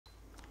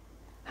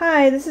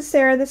Hi, this is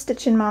Sarah, the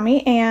Stitchin'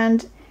 Mommy,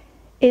 and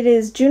it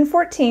is June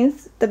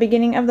 14th, the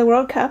beginning of the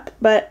World Cup,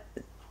 but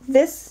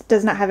this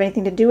does not have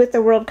anything to do with the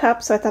World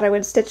Cup, so I thought I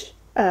would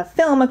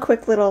film a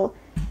quick little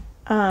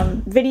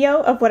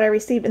video of what I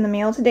received in the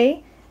mail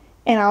today,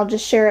 and I'll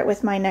just share it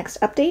with my next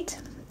update.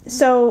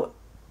 So,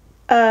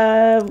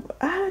 a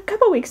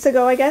couple weeks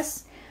ago, I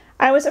guess,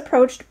 I was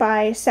approached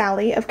by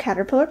Sally of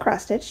Caterpillar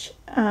Cross Stitch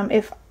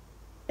if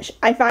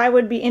I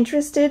would be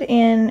interested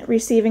in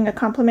receiving a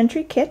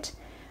complimentary kit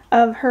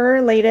of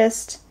her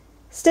latest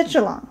stitch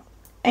along,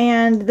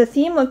 and the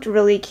theme looked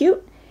really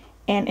cute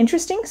and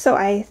interesting, so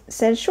I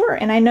said sure.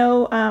 And I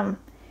know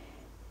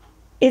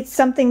it's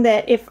something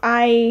that if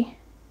I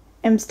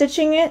am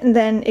stitching it, and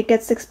then it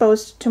gets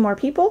exposed to more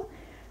people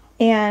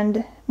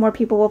and more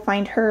people will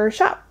find her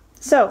shop.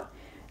 So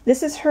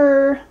this is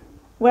her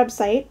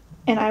website,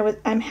 and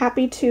I'm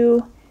happy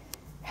to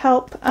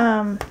help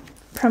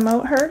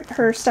promote her.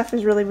 Her stuff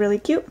is really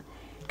cute.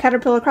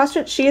 Caterpillar Cross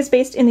Stitch. She is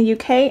based in the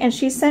UK, and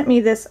she sent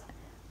me this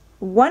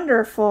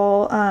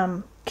wonderful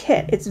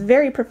kit. It's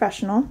very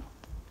professional.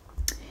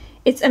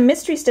 It's a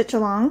mystery stitch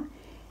along,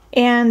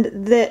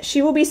 and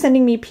she will be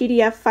sending me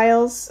PDF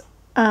files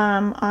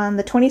on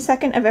the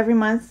 22nd of every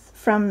month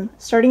from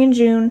starting in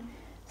June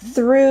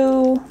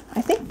through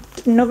I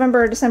think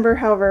November or December,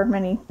 however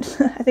many.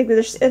 I think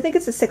it's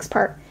a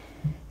 6-part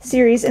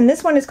series, and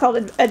this one is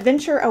called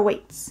Adventure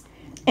Awaits,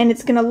 and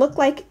it's going to look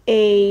like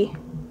a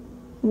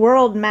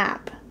world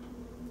map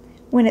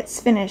when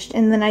it's finished,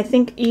 and then I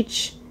think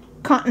each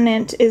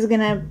continent is going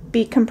to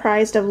be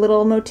comprised of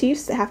little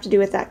motifs that have to do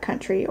with that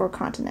country or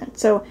continent.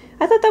 So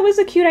I thought that was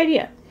a cute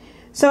idea.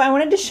 So I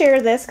wanted to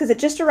share this because it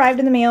just arrived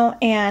in the mail,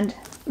 and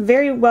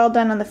very well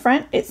done on the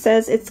front. It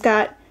says it's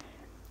got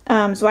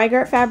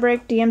Zweigart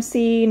fabric,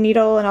 DMC,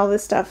 needle, and all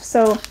this stuff.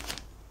 So,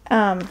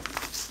 and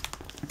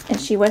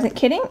she wasn't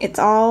kidding. It's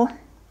all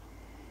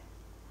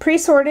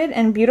pre-sorted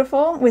and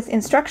beautiful with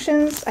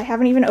instructions. I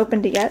haven't even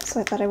opened it yet,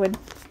 so I thought I would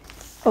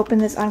open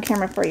this on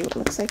camera for you. It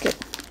looks like it.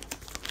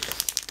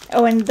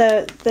 Oh, and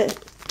the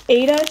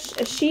Aida,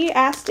 she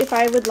asked if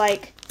I would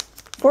like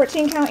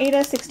 14 count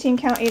Aida, 16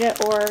 count Aida,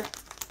 or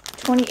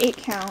 28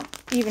 count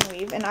even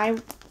weave, and I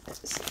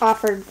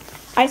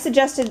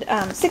suggested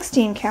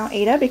 16 count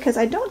Aida because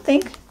I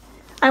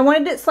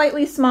wanted it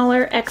slightly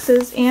smaller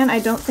X's, and I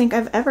don't think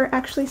I've ever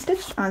actually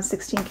stitched on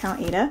 16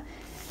 count Aida.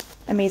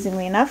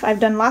 Amazingly enough,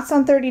 I've done lots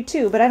on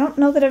 32, but I don't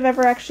know that I've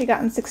ever actually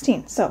gotten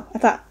 16, so I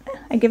thought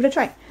I'd give it a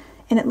try.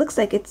 And it looks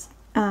like it's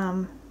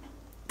a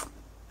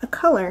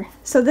color.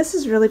 So this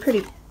is really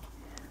pretty.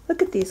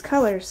 Look at these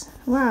colors.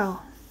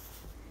 Wow.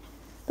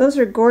 Those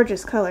are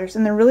gorgeous colors,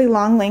 and they're really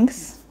long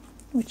lengths,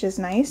 which is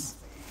nice,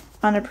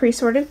 on a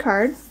pre-sorted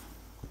card.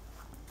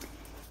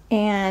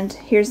 And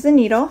here's the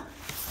needle.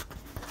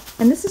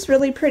 And this is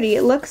really pretty.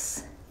 It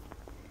looks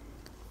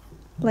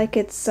like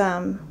it's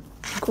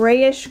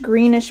grayish,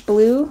 greenish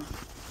blue.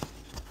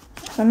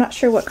 So I'm not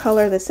sure what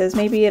color this is.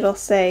 Maybe it'll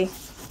say.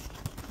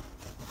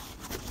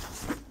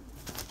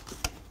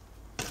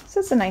 So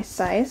it's a nice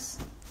size,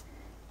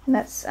 and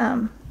that's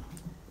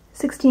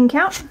 16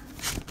 count.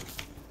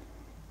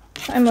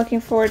 I'm looking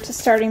forward to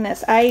starting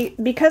this.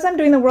 Because I'm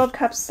doing the World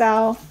Cup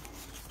sale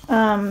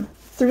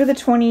through the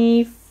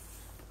 28th,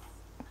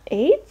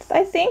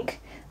 I think.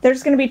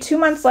 There's going to be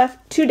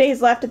 2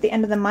 days left at the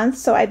end of the month,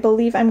 so I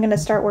believe I'm going to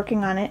start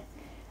working on it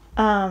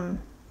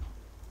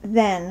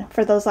then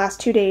for those last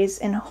 2 days.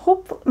 And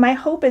my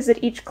hope is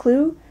that each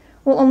clue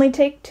will only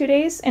take 2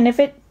 days, and if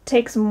it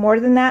takes more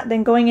than that,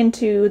 then going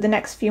into the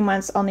next few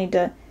months I'll need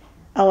to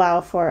allow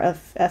for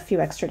a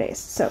few extra days.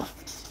 So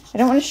I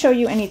don't want to show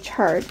you any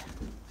chart.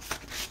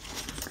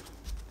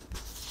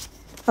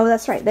 Oh,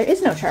 that's right, there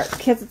is no chart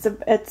because so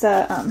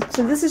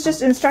this is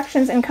just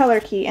instructions and color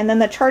key, and then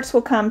the charts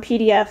will come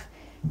PDF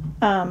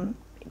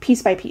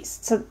piece by piece,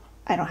 so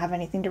I don't have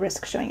anything to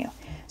risk showing you.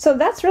 So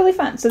that's really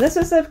fun. So this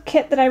was a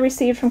kit that I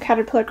received from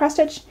Caterpillar Cross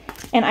Stitch,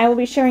 and I will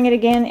be sharing it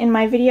again in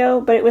my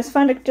video, but it was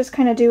fun to just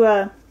kind of do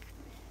a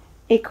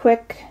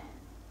quick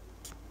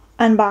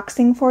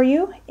unboxing for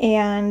you,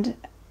 and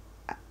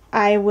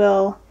I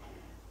will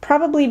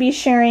probably be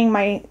sharing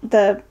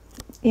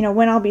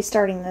when I'll be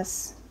starting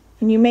this.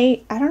 And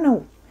I don't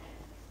know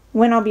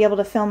when I'll be able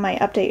to film my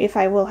update, if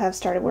I will have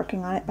started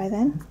working on it by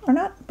then or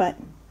not, but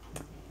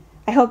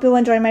I hope you'll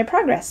enjoy my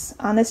progress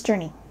on this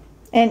journey.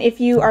 And if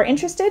you are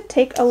interested,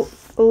 take a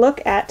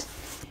look at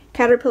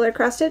Caterpillar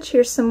Cross Stitch.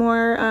 Here's some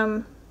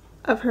more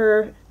of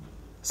her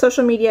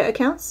social media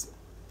accounts,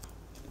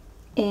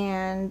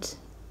 and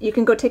you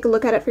can go take a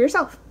look at it for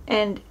yourself.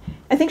 And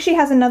I think she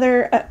has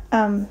another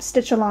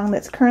stitch along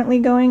that's currently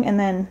going, and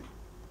then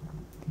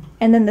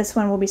this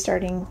one will be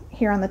starting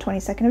here on the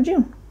 22nd of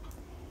June.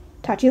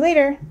 Talk to you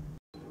later.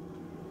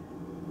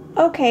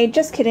 Okay,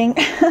 just kidding.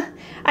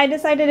 I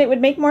decided it would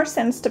make more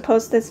sense to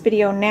post this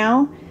video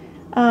now,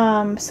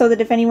 so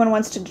that if anyone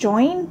wants to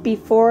join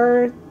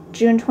before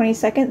June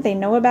 22nd, they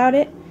know about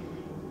it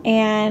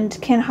and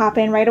can hop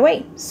in right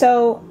away.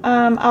 So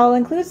I'll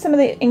include some of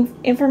the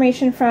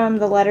information from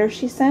the letter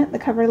she sent, the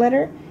cover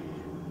letter.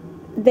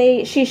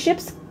 She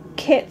ships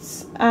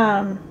kits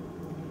to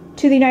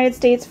the United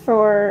States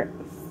for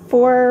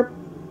 £4,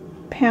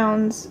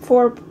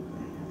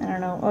 I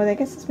don't know, oh, I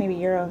guess it's maybe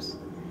euros,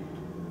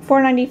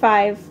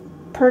 $4.95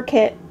 per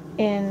kit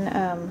in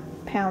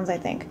pounds, I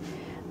think.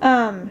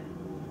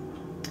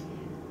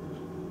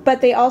 But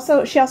she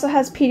also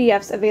has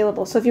PDFs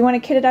available, so if you want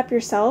to kit it up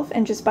yourself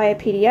and just buy a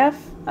PDF,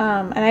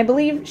 and I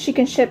believe she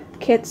can ship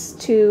kits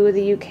to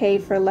the UK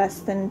for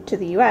less than to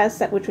the US,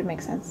 which would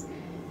make sense.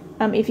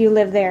 If you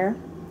live there,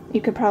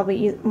 you could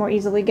probably more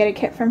easily get a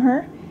kit from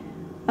her.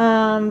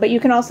 But you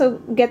can also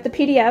get the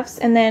PDFs,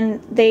 and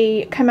then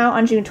they come out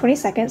on June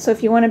 22nd, so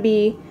if you want to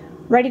be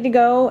ready to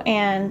go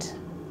and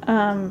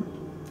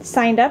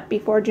signed up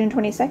before June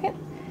 22nd,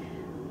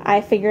 I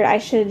figured I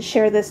should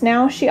share this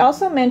now. She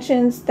also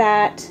mentions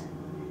that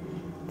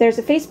there's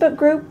a Facebook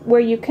group where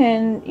you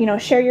can,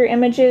 share your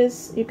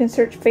images. You can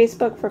search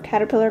Facebook for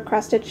Caterpillar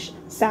Cross Stitch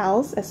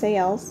SALs,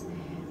 S-A-Ls,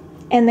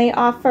 and they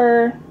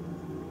offer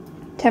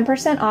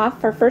 10%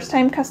 off for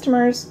first-time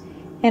customers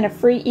and a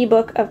free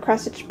ebook of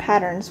cross stitch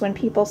patterns when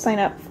people sign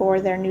up for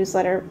their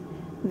newsletter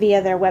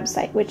via their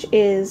website, which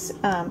is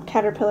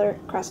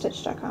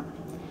caterpillarcrossstitch.com.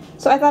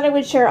 So I thought I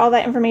would share all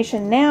that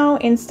information now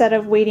instead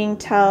of waiting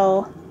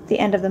till the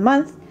end of the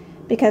month,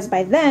 because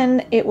by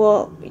then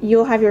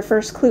you'll have your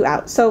first clue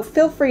out. So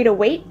feel free to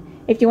wait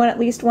if you want at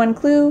least one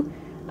clue.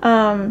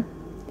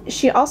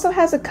 She also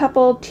has a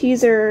couple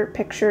teaser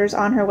pictures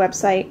on her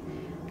website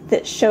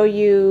that show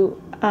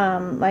you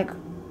like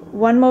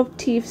one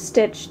motif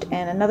stitched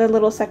and another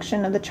little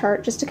section of the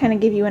chart, just to kind of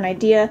give you an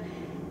idea.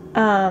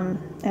 And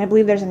I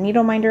believe there's a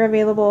needle minder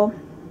available.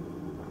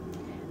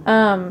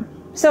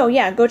 So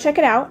yeah, go check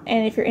it out,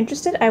 and if you're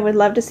interested, I would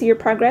love to see your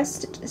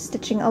progress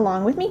stitching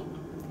along with me.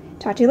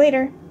 Talk to you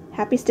later.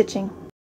 Happy stitching.